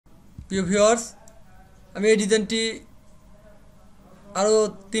প্রিয় ভিউয়ার্স, আমি এই ডিজাইনটি আরও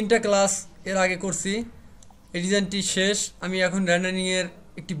 3টা ক্লাস এর আগে করছি। এই ডিজাইনটি শেষ। আমি এখন রেন্ডারিংয়ের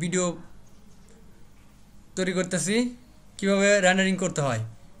একটি ভিডিও তৈরি করতেছি কিভাবে রেন্ডারিং করতে হয়।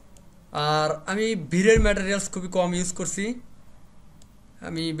 আর আমি ভিরের ম্যাটেরিয়ালস খুবই কম ইউজ করছি।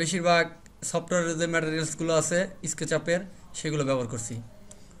 আমি বেশিরভাগ সফটওয়্যারের যে ম্যাটেরিয়ালসগুলো আছে স্কেচআপের সেগুলো ব্যবহার করছি।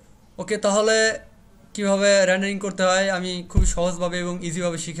 ওকে, তাহলে কিভাবে রেন্ডারিং করতে হয় আমি খুবই সহজভাবে এবং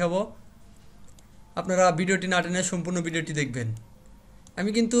ইজিভাবে শিখাবো। আপনারা ভিডিওটি না টেনে সম্পূর্ণ ভিডিওটি দেখবেন। আমি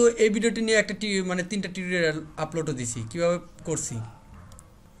কিন্তু এই ভিডিওটি নিয়ে একটা 3টা টিউটোরিয়াল আপলোডও দিছি কিভাবে করছি।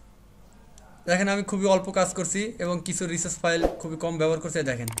 দেখেন আমি খুবই অল্প কাজ করছি এবং কিছু রিসোর্স ফাইল খুবই কম ব্যবহার করছি।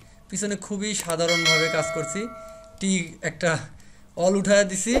 দেখেন পিছনে খুবই সাধারণভাবে কাজ করছি। একটা অল উঠায়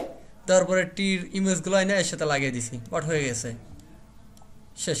দিছি, তারপরে ইমেজগুলো এনে এর সাথে লাগিয়ে দিছি, বাট হয়ে গেছে,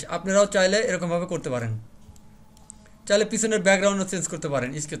 শেষ। আপনারাও চাইলে এরকমভাবে করতে পারেন। চাইলে পিছনের ব্যাকগ্রাউন্ডও চেঞ্জ করতে পারেন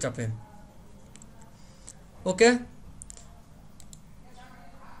স্কেচআপে। ওকে,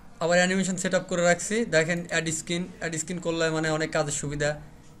 আবার অ্যানিমেশন সেট আপ করে রাখছি। দেখেন অ্যাড স্ক্রিন করলে মানে অনেক কাজের সুবিধা।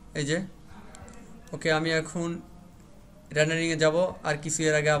 এই যে ওকে, আমি এখন রেন্ডারিংয়ে যাব। আর কিছু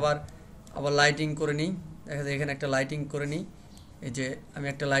এর আগে আবার লাইটিং করে নিই। দেখা যায় এখানে একটা লাইটিং করে নিই। এই যে আমি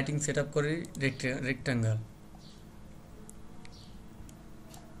একটা লাইটিং সেট আপ করি রেক্ট্যাঙ্গল।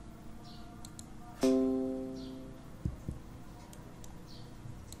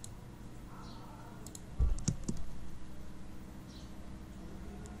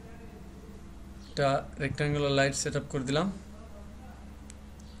 একটা রেক্ট্যাঙ্গুলার লাইট সেট আপ করে দিলাম।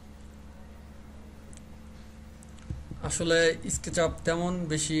 আসলে স্কেচআপ তেমন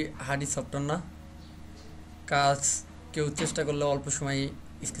বেশি হার্ডি সফটওয়্যার না। কাজ কেউ চেষ্টা করলে অল্প সময়ে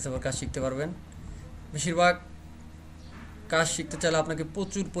স্কেচআপের কাজ শিখতে পারবেন। বেশিরভাগ কাজ শিখতে চাইলে আপনাকে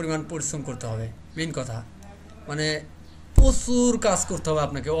প্রচুর পরিমাণ পরিশ্রম করতে হবে। মেইন কথা মানে প্রচুর কাজ করতে হবে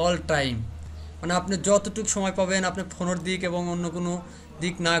আপনাকে অল টাইম। মানে আপনি যতটুকু সময় পাবেন আপনি ফোনের দিক এবং অন্য কোনো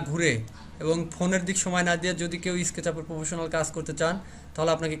দিক না ঘুরে এবং ফোনের দিক সময় না দিয়ে যদি কেউ স্কেচআপের প্রফেশনাল কাজ করতে চান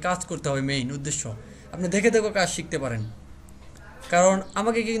তাহলে আপনাকে কাজ করতে হবে। মেইন উদ্দেশ্য আপনি দেখে কাজ শিখতে পারেন। কারণ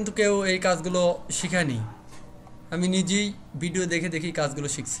আমাকে কিন্তু কেউ এই কাজগুলো শেখায়নি, আমি নিজেই ভিডিও দেখে কাজগুলো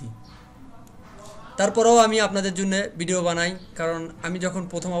শিখছি। তারপরেও আমি আপনাদের জন্য ভিডিও বানাই, কারণ আমি যখন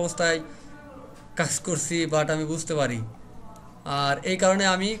প্রথম অবস্থায় কাজ করছি বাট আমি বুঝতে পারি। আর এই কারণে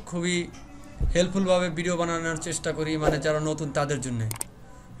আমি খুবই হেল্পফুলভাবে ভিডিও বানানোর চেষ্টা করি, মানে যারা নতুন তাদের জন্যে।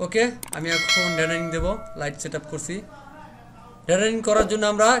 ওকে, আমি এখন রেন্ডারিং দেব। লাইট সেট আপ করছি। রেন্ডারিং করার জন্য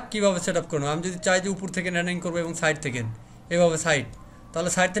আমরা কীভাবে সেট আপ করবো, আমি যদি চাই যে উপর থেকে রেন্ডারিং করবো এবং সাইড থেকে এইভাবে তাহলে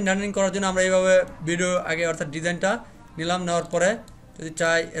সাইড থেকে রেন্ডারিং করার জন্য আমরা এইভাবে ভিডিও আগে অর্থাৎ ডিজাইনটা নিলাম। নেওয়ার পরে যদি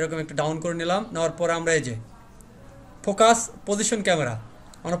চাই এরকম একটা ডাউন করে নিলাম। নেওয়ার পরে আমরা এই যে ফোকাস পজিশন ক্যামেরা,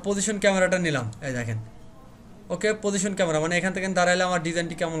 আমরা পজিশন ক্যামেরাটা নিলাম। এই দেখেন ওকে, পজিশন ক্যামেরা মানে এখান থেকে দাঁড়াইলে আমার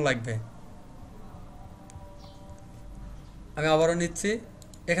ডিজাইনটি কেমন লাগবে। আমি আবারও নিচ্ছি,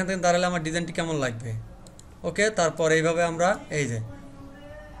 এখান থেকে দাঁড়ালে আমার ডিজাইনটি কেমন লাগবে। ওকে, তারপর এইভাবে আমরা এই যে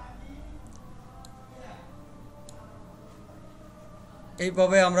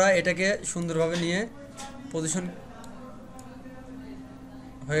এইভাবে আমরা এটাকে সুন্দরভাবে নিয়ে পজিশন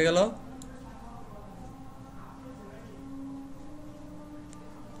হয়ে গেল।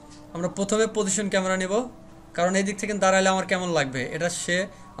 আমরা প্রথমে পজিশন ক্যামেরা নেব, কারণ এই দিক থেকে দাঁড়ালে আমার কেমন লাগবে এটা সে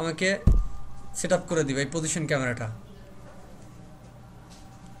আমাকে সেট আপ করে দিবে। এই পজিশন ক্যামেরাটা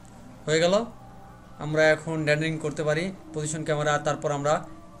হয়ে গেল। আমরা এখন রেন্ডারিং করতে পারি পজিশন ক্যামেরা। তারপর আমরা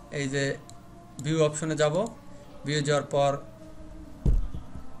এই যে ভিউ অপশনে যাব। ভিউ যাওয়ার পর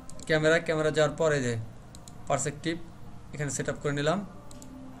ক্যামেরা যাওয়ার পর এই যে পার্সপেক্টিভ এখানে সেট আপ করে নিলাম।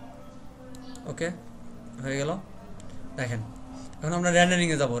 ওকে, হয়ে গেল। দেখেন এখন আমরা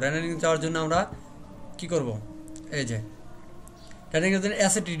রেন্ডারিংয়ে যাব। রেন্ডারিং যাওয়ার জন্য আমরা কি করব, এই যে রেন্ডারিংয়ের জন্য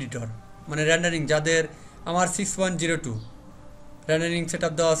অ্যাসেট এডিটর মানে রেন্ডারিং যাদের আমার 6.02 রেন্ডারিং সেট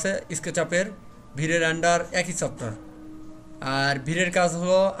আপ দেওয়া আছে স্কেচআপের ভিরের আন্ডার একই সফটওয়্যার। আর ভিরের কাজ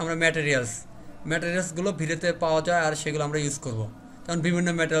হলো আমরা ম্যাটেরিয়ালসগুলো ভিরেতে পাওয়া যায় আর সেগুলো আমরা ইউজ করব। কারণ বিভিন্ন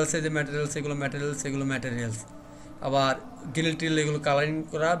ম্যাটেরিয়ালস, এই যে এগুলো ম্যাটেরিয়ালস আবার গিল এগুলো কালারিং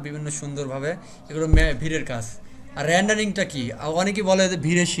করা বিভিন্ন সুন্দরভাবে, এগুলো ভিরের কাজ। আর রেন্ডারিংটা কি, অনেকেই বলে যে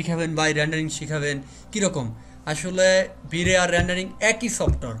ভিরে শিখাবেন বা রেন্ডারিং শিখাবেন কীরকম। আসলে ভিরে আর রেন্ডারিং একই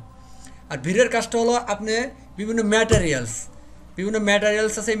সফটওয়্যার। আর ভিরের কাজটা হলো আপনি বিভিন্ন ম্যাটেরিয়ালস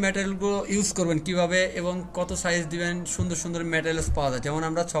আছে, এই ম্যাটেরিয়ালগুলো ইউজ করবেন কিভাবে এবং কত সাইজ দিবেন। সুন্দর ম্যাটেরিয়ালস পাওয়া যায়। যেমন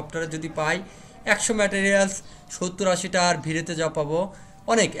আমরা সফটওয়্যারে যদি পাই 100 ম্যাটেরিয়ালস 70-80টা, আর ভিরেতে যা পাবো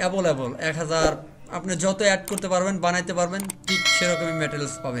অনেক অ্যাভেলেবল 1000। আপনি যত অ্যাড করতে পারবেন বানাইতে পারবেন ঠিক সেরকমই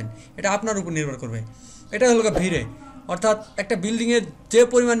ম্যাটেরিয়ালস পাবেন। এটা আপনার উপর নির্ভর করবে। এটা হলো ভিরে, অর্থাৎ একটা বিল্ডিংয়ের যে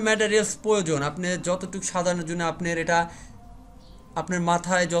পরিমাণ ম্যাটেরিয়ালস প্রয়োজন আপনি যতটুকু সাজানোর জন্য আপনার এটা আপনার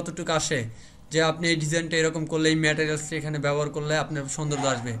মাথায় যতটুকু আসে যে আপনি এই ডিজাইনটা এরকম করলে এই ম্যাটেরিয়ালসটা এখানে ব্যবহার করলে আপনার সৌন্দর্য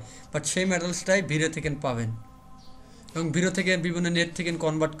আসবে, বাট সেই ম্যাটেরিয়ালসটাই ভিরে থেকে পাবেন এবং ভিরো থেকে বিভিন্ন নেট থেকে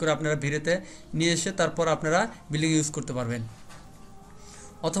কনভার্ট করে আপনারা ভিরেতে নিয়ে এসে তারপর আপনারা বিল্ডিং ইউজ করতে পারবেন।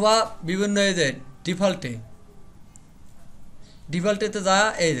 অথবা বিভিন্ন এই যে ডিফল্টেতে যা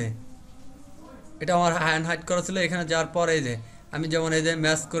এই যে এটা আমার হ্যান্ড হাইড করা ছিল, এখানে যাওয়ার পর এই যে আমি যেমন এই যে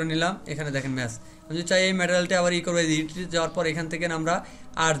ম্যাচ করে নিলাম, এখানে দেখেন ম্যাচ। আমি যদি চাই এই ম্যাটেরিয়ালটা আবার করবো, এডিটে যাওয়ার পর এখান থেকে আমরা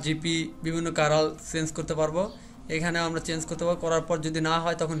RGB বিভিন্ন কালার চেঞ্জ করতে পারবো, এখানে আমরা চেঞ্জ করতে পারবো। করার পর যদি না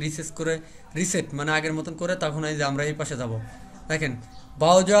হয় তখন রিসেট মানে আগের মতন করে তখন এই যে আমরা এই পাশে যাব। দেখেন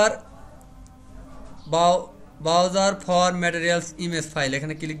browser for materials image file,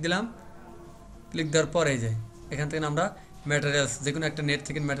 এখানে ক্লিক দিলাম। ক্লিক দেওয়ার পর এই যে এখান থেকে আমরা ম্যাটেরিয়ালস যে কোনো একটা নেট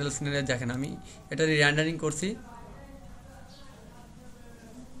থেকে ম্যাটেরিয়ালস নিয়ে দেখেন আমি এটা রেন্ডারিং করছি।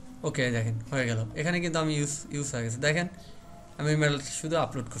 ওকে দেখেন হয়ে গেল, এখানে কিন্তু আমি ইউজ হয়ে গেছে। দেখেন আমি ম্যাটেরিয়ালস শুধু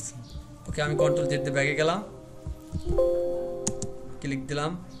আপলোড করছি। ওকে আমি কন্ট্রোল জেড দিয়ে ব্যাগে গেলাম, ক্লিক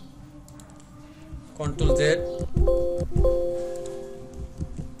দিলাম, কন্ট্রোল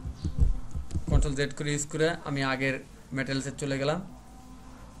জেড করে ইউজ করে আমি আগের ম্যাটেরিয়ালসে চলে গেলাম।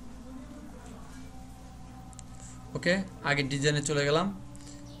 ওকে আগের ডিজাইনে চলে গেলাম,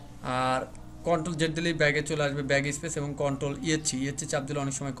 আর কন্ট্রোল জেড দিলেই ব্যাগে চলে আসবে, ব্যাগ স্পেস এবং কন্ট্রোল ইয়েছি চাপ দিলে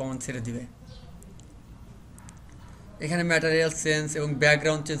অনেক সময় কমেন্ট ছেড়ে দিবে। এখানে ম্যাটেরিয়াল চেঞ্জ এবং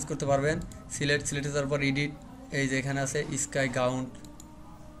ব্যাকগ্রাউন্ড চেঞ্জ করতে পারবেন। সিলেক্টে যাওয়ার পর এডিট, এই যে এখানে আছে স্কাই গ্রাউন্ড,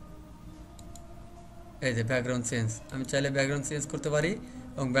 এই যে ব্যাকগ্রাউন্ড চেঞ্জ, আমি চাইলে ব্যাকগ্রাউন্ড চেঞ্জ করতে পারি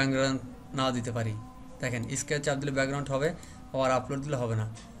এবং ব্যাকগ্রাউন্ড নাও দিতে পারি। দেখেন স্কাই চাপ দিলে ব্যাকগ্রাউন্ড হবে, আবার আপলোড দিলে হবে না।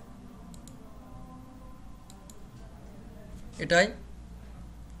 এটাই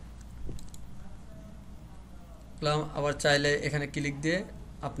আবার চাইলে এখানে ক্লিক দিয়ে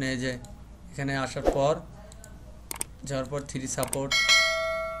আপনি এই যে এখানে আসার পর যাওয়ার পর 3 সাপোর্ট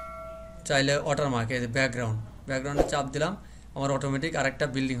চাইলে ওয়াটারমার্ক, এই যে ব্যাকগ্রাউন্ডে চাপ দিলাম, আমার অটোমেটিক আরেকটা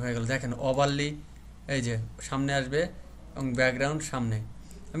বিল্ডিং হয়ে গেল। দেখেন ওভারলি এই যে সামনে আসবে এবং ব্যাকগ্রাউন্ড সামনে।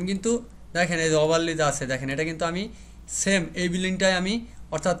 আমি কিন্তু দেখেন এই যে ওভারলি যা আছে দেখেন, এটা কিন্তু আমি সেম এই বিল্ডিংটাই আমি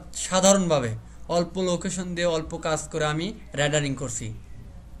অর্থাৎ সাধারণভাবে অল্প লোকেশন দিয়ে অল্প কাজ করে আমি রেন্ডারিং করছি।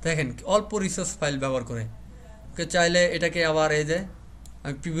 দেখেন অল্প রিসোর্স ফাইল ব্যবহার করে। ওকে চাইলে এটাকে আবার এই যে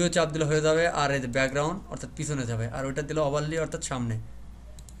আমি প্রিভিউ চাপ দিলে হয়ে যাবে, আর এই যে ব্যাকগ্রাউন্ড অর্থাৎ পিছনে যাবে, আর ওইটা দিলে ওভারলি অর্থাৎ সামনে,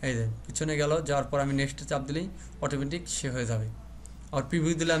 এই যে পিছনে গেল। যাওয়ার পর আমি নেক্সটে চাপ দিলেই অটোমেটিক সে হয়ে যাবে, আর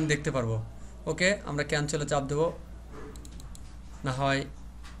প্রিভিউ দিলে আমি দেখতে পারবো। ওকে আমরা ক্যান্সেলে চাপ দেবো, না হয়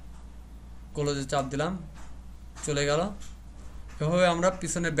ক্লোজে চাপ দিলাম, চলে গেল। এভাবে আমরা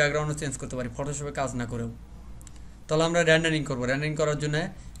পিছনের ব্যাকগ্রাউন্ডও চেঞ্জ করতে পারি ফটোশপে কাজ না করেও। তাহলে আমরা রেন্ডারিং করবো। রেন্ডারিং করার জন্য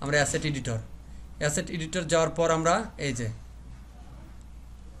আমরা অ্যাসেট এডিটর যাওয়ার পর আমরা এই যে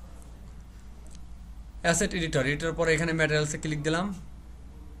অ্যাসেট এডিটর পরে এখানে ম্যাটেরিয়ালসে ক্লিক দিলাম,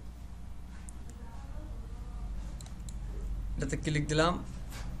 এটাতে ক্লিক দিলাম।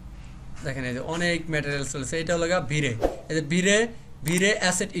 দেখেন এই যে অনেক ম্যাটেরিয়ালস চলেছে, এটা হলো ভিরে, এই যে ভিরে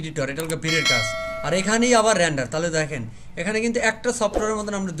অ্যাসেট এডিটর, এটা হলো ভিরের কাজ। আর এখানেই আবার রেন্ডার। তাহলে দেখেন এখানে কিন্তু একটা সফটওয়্যারের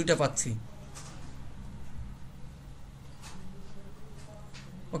মতন আমরা দুটো পাচ্ছি।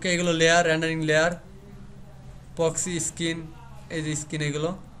 ওকে এগুলো লেয়ার, রেন্ডারিং লেয়ার, পক্সি স্কিন, এই যে স্কিন এগুলো।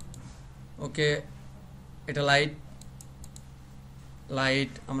 ওকে এটা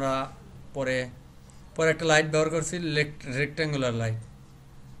লাইট আমরা পরে একটা লাইট ব্যবহার করছি, রেক্ট্যাঙ্গুলার লাইট।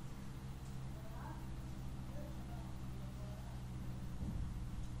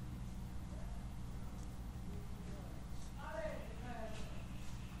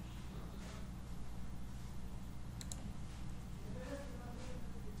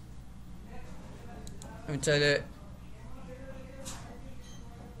 আমি চাইলে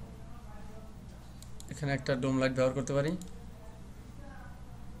এখানে একটা ডোম লাইট ব্যবহার করতে পারি,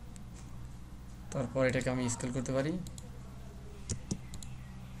 তারপর এটাকে আমি স্কেল করতে পারি।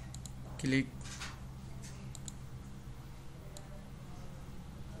 ক্লিক,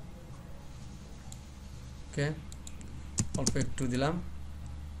 ওকে অল্প একটু দিলাম,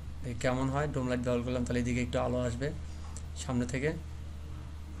 দেখি কেমন হয়। ডোম লাইট ব্যবহার করলাম, তাহলে এদিকে একটু আলো আসবে সামনে থেকে।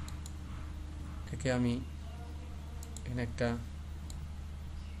 একে আমি এখানে একটা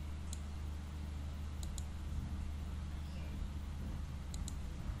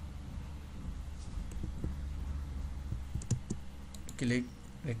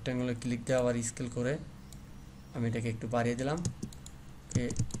রেক্ট্যাঙ্গুলার ক্লিক দিয়ে আবার স্কেল করে আমি এটাকে একটু বাড়িয়ে দিলাম,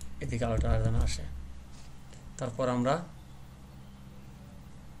 এদিকে আলোটা আর যেন আসে। তারপর আমরা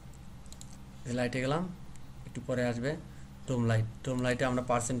লাইটে গেলাম, একটু পরে আসবে ডোম লাইটে আমরা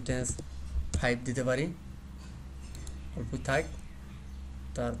 %5 দিতে পারি, অল্প থাক।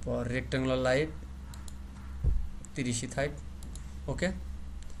 তারপর রেক্ট্যাঙ্গুলার লাইট 30 থাক, ওকে,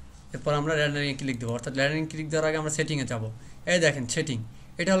 এরপর আমরা রেন্ডারিংয়ে ক্লিক দেবো, অর্থাৎ রেন্ডারিং ক্লিক দেওয়ার আগে আমরা সেটিংয়ে যাব। এই দেখেন সেটিং,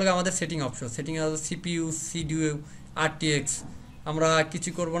 এটা হলো আমাদের সেটিং অপশন। সেটিংয়ে হলো সিপিইউ, সিডিইউ, আরটিএক্স। আমরা কিছু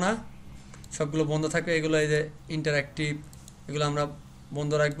করব না, সবগুলো বন্ধ থাকবে। এগুলো এই যে ইন্টারঅ্যাক্টিভ, এগুলো আমরা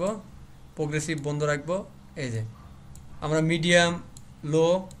বন্ধ রাখবো। প্রোগ্রেসিভ বন্ধ রাখবো। এই যে আমরা মিডিয়াম, লো,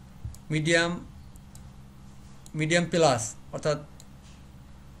 মিডিয়াম, মিডিয়াম প্লাস, অর্থাৎ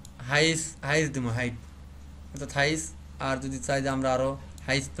হাইস দেবো, হাইট অর্থাৎ হাইস। আর যদি চাই যে আমরা আরও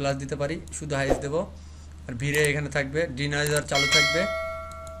হাইস প্লাস দিতে পারি, শুধু হাইস দেব। আর ভিড়ে এখানে থাকবে, ডিনাইজার চালু থাকবে,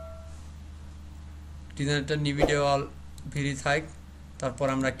 ডিনাইজারটা নিভিডে অল ভিড়ি থাক। তারপর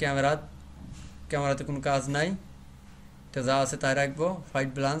আমরা ক্যামেরাতে কোনো কাজ নাই, এটা যা আছে তাই রাখবো। হোয়াইট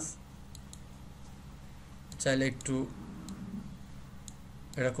ব্যালেন্স চাইলে একটু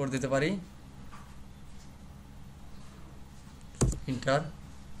এটা করে দিতে পারি, inter,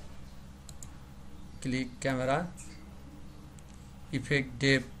 click, camera, effect,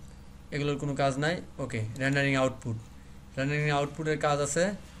 dep, এগুলোর কোনো কাজ নাই। ওকে, রেন্ডারিং আউটপুটের কাজ আছে।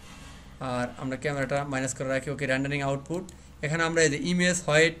 আর আমরা ক্যামেরাটা মাইনাস করে রাখি। ওকে, রেন্ডারিং আউটপুট। এখানে আমরা এই যে ইমেজ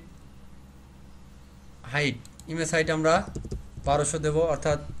হাইট আমরা 1200 দেব,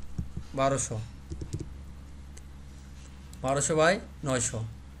 অর্থাৎ 1200 বাই 900।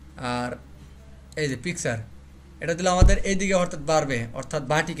 আর এই যে পিকচার, এটা দিলে আমাদের এইদিকে অর্থাৎ বাড়বে, অর্থাৎ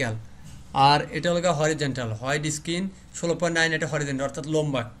ভার্টিক্যাল। আর এটা হলো হরিজেন্টাল, হোয়াইট স্ক্রিন 16.9, এটা হরিজেন্টাল অর্থাৎ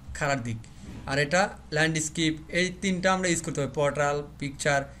লম্বা, খাড়ার দিক। আর এটা ল্যান্ডস্কেপ। এই তিনটা আমরা ইউজ করতে হবে। পোর্ট্রাল,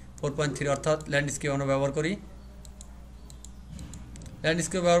 পিকচার 4.3, অর্থাৎ ল্যান্ডস্কেপ আমরা ব্যবহার করি,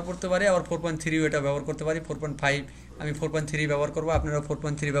 ল্যান্ডস্কেপ ব্যবহার করতে পারি। আবার 4.3 এটা ব্যবহার করতে পারি। 4.5, আমি 4.3 ব্যবহার করবো, আপনারা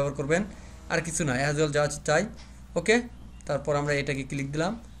 4.3 ব্যবহার করবেন। আর কিছু না, অ্যাজ ওয়েল যা চাই। ওকে, তারপর আমরা এটাকে ক্লিক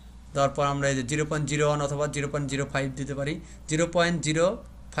দিলাম। তারপর আমরা এই যে 0.01 অথবা 0.05 দিতে পারি,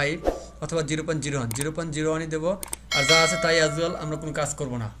 0.05 অথবা 0.01 দেবো। আর যা আছে তাই অ্যাজ ওয়েল, আমরা কোনো কাজ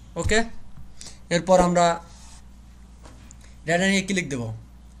করব না। ওকে, এরপর আমরা রেন্ডারিংয়ে ক্লিক দেব।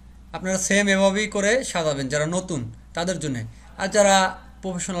 আপনারা সেম এভাবেই করে সাজাবেন যারা নতুন তাদের জন্য। আর যারা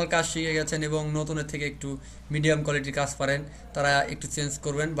প্রফেশনাল কাজ শিখে গেছেন এবং নতুনের থেকে একটু মিডিয়াম কোয়ালিটির কাজ পারেন, তারা একটু চেঞ্জ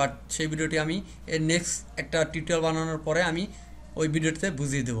করবেন। বাট সেই ভিডিওটি আমি এর নেক্সট একটা টিউটোরিয়াল বানানোর পরে আমি ওই ভিডিওতে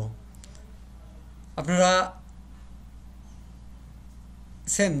বুঝিয়ে দেব। আপনারা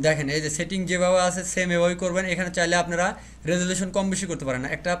সেম দেখেন, এই যে সেটিং যেভাবে আছে সেম এভাবেই করবেন। এখানে চাইলে আপনারা রেজলিউশন কম বেশি করতে পারেন না,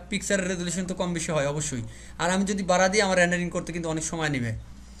 একটা পিকচারের রেজলিউশন তো কম বেশি হয় অবশ্যই। আর আমি যদি বাড়া দিই, আমার রেন্ডারিং করতে কিন্তু অনেক সময় নেবে,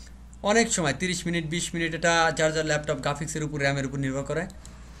 অনেক সময়, 30 মিনিট 20 মিনিট। এটা যার ল্যাপটপ গ্রাফিক্সের উপর, র্যামের উপর নির্ভর করে।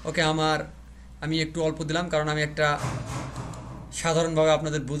 ওকে, আমি একটু অল্প দিলাম, কারণ আমি একটা সাধারণভাবে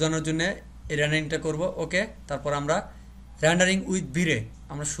আপনাদের বোঝানোর জন্য এই রেন্ডারিংটা করব। ওকে, তারপর আমরা রেন্ডারিং উইথ ভিরে,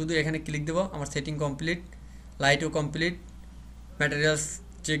 আমরা শুধু এখানে ক্লিক দেবো। আমার সেটিং কমপ্লিট, লাইটও কমপ্লিট, ম্যাটেরিয়ালস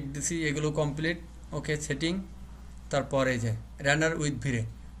চেক দিছি, এগুলো কমপ্লিট। ওকে, সেটিং, তারপর এই যে রেন্ডার উইথ ভিরে,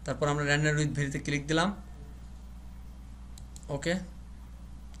 তারপর আমরা রেন্ডার উইথ ভিরেতে ক্লিক দিলাম। ওকে,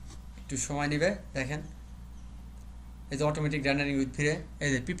 একটু সময় নেবে, দেখেন এই যে অটোমেটিক রেন্ডারিং উইথ ভিরে। এই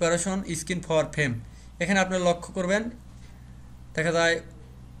যে প্রিপারেশন স্ক্রিন ফর ফ্রেম, এখানে আপনারা লক্ষ্য করবেন, দেখা যায়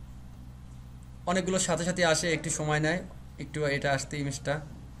অনেকগুলো সাথে সাথে আসে, একটু সময় নেয় একটু এটা আসতে। ইমেজটা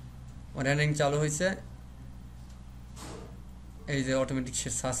রেন্ডারিং চালু হয়েছে, এই যে অটোমেটিক সে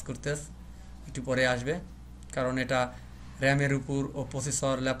সার্চ করতে একটু পরে আসবে, কারণ এটা র্যামের উপর ও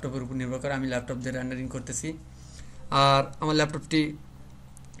প্রসেসর ল্যাপটপের উপর নির্ভর করে। আমি ল্যাপটপ দিয়ে রেন্ডারিং করতেছি। আর আমার ল্যাপটপটি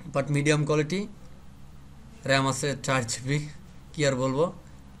বাট মিডিয়াম কোয়ালিটি, র্যাম আছে 4 GB, কী আর বলবো,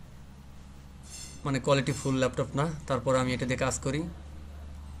 মানে কোয়ালিটি ফুল ল্যাপটপ না। তারপর আমি এটা দিয়ে কাজ করি।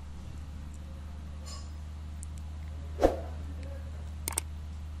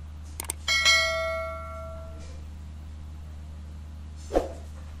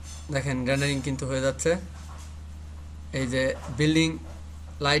 দেখেন রেন্ডারিং কিন্তু হয়ে যাচ্ছে। এই যে বিল্ডিং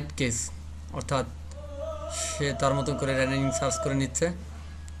লাইট কেস, অর্থাৎ সে তার মতো করে রেন্ডারিং সার্চ করে নিচ্ছে।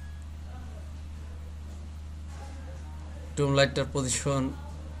 ডুম লাইটটার পজিশন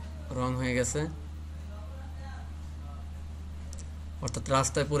রং হয়ে গেছে, অর্থাৎ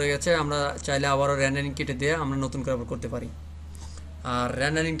রাস্তায় পড়ে গেছে। আমরা চাইলে আবারও রেন্ডারিং কেটে দিয়ে আমরা নতুন করে আবার করতে পারি। আর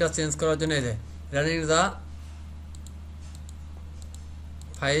রেন্ডারিংটা চেঞ্জ করার জন্য এই যে রেন্ডারিং যা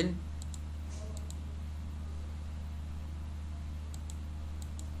ফাইল,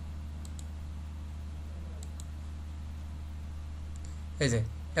 এই যে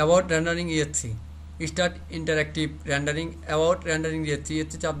about rendering ESC, start interactive rendering, about rendering ESC,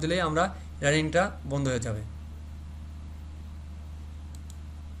 ESC চাপ দিলেই আমরা রেন্ডারিংটা বন্ধ হয়ে যাবে।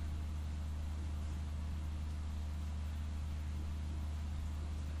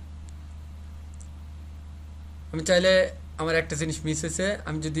 আমি চাইলে, আমার একটা জিনিস মিস হয়েছে,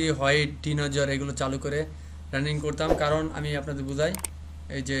 আমি যদি হোয়াইট, টিনজার এগুলো চালু করে রেন্ডারিং করতাম, কারণ আমি আপনাদের বুঝাই।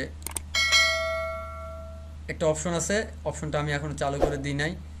 এই যে একটা অপশন আছে, অপশনটা আমি এখন চালু করে দিই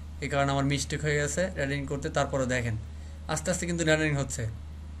নাই, এই কারণে আমার মিস্টেক হয়ে গেছে রেন্ডারিং করতে। তারপরে দেখেন আস্তে আস্তে কিন্তু রেন্ডারিং হচ্ছে।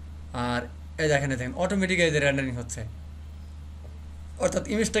 আর এই দেখেন অটোমেটিক এই যে রেন্ডারিং হচ্ছে, অর্থাৎ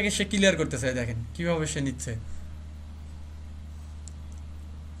ইমেজটাকে সে ক্লিয়ার করতেছে। দেখেন কিভাবে সে নিচ্ছে।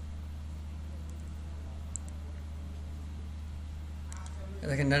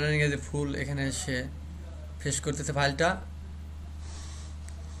 দেখেন রেন্ডারিং এর যে ফুল এখানে সে ফেস করতেছে ফাইলটা।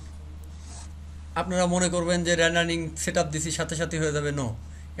 আপনারা মনে করবেন যে রেন্ডারিং সেটআপ দিছি সাথে সাথে হয়ে যাবে, নো,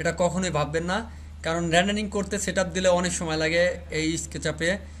 এটা কখনোই ভাববেন না। কারণ রেন্ডারিং করতে সেটআপ দিলে অনেক সময় লাগে এই স্কেচআপে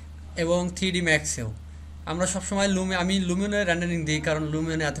এবং 3D ম্যাক্সেও। আমরা সবসময় আমি লুমিয়নে রেন্ডারিং দিই, কারণ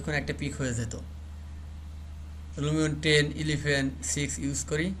লুমিয়নে এতক্ষণ একটা পিক হয়ে যেত। লুমিয়ন 10, 11, 6 ইউজ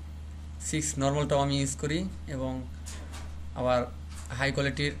করি, 6 নর্মালটাও আমি ইউজ করি, এবং আবার হাই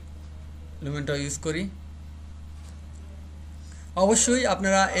কোয়ালিটির লুমিয়নটাও ইউজ করি। অবশ্যই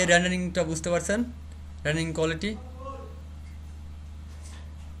আপনারা এই রেন্ডারিংটা বুঝতে পারছেন, রেন্ডারিং কোয়ালিটি।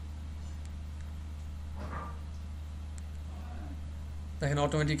 দেখেন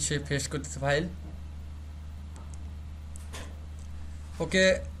অটোমেটিক সে ফেস করতেছে ফাইল। ওকে,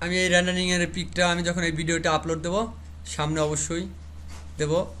 আমি এই রেন্ডারিং এর পিকটা আমি যখন এই ভিডিওটা আপলোড দেব সামনে অবশ্যই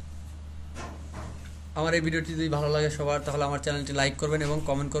দেব। আমার এই ভিডিওটি যদি ভালো লাগে সবার, তাহলে আমার চ্যানেলটি লাইক করবেন এবং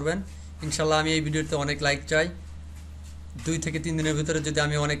কমেন্ট করবেন। ইনশাল্লাহ আমি এই ভিডিওতে অনেক লাইক চাই। 2 থেকে 3 দিনের ভিতরে যদি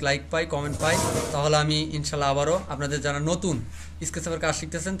আমি অনেক লাইক পাই, কমেন্ট পাই, তাহলে আমি ইনশাল্লাহ আবারও আপনাদের যারা নতুন স্কেচআপের কাজ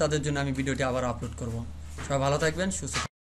শিখতেছেন তাদের জন্য আমি ভিডিওটি আবারও আপলোড করব। সবাই ভালো থাকবেন, সুস্থ।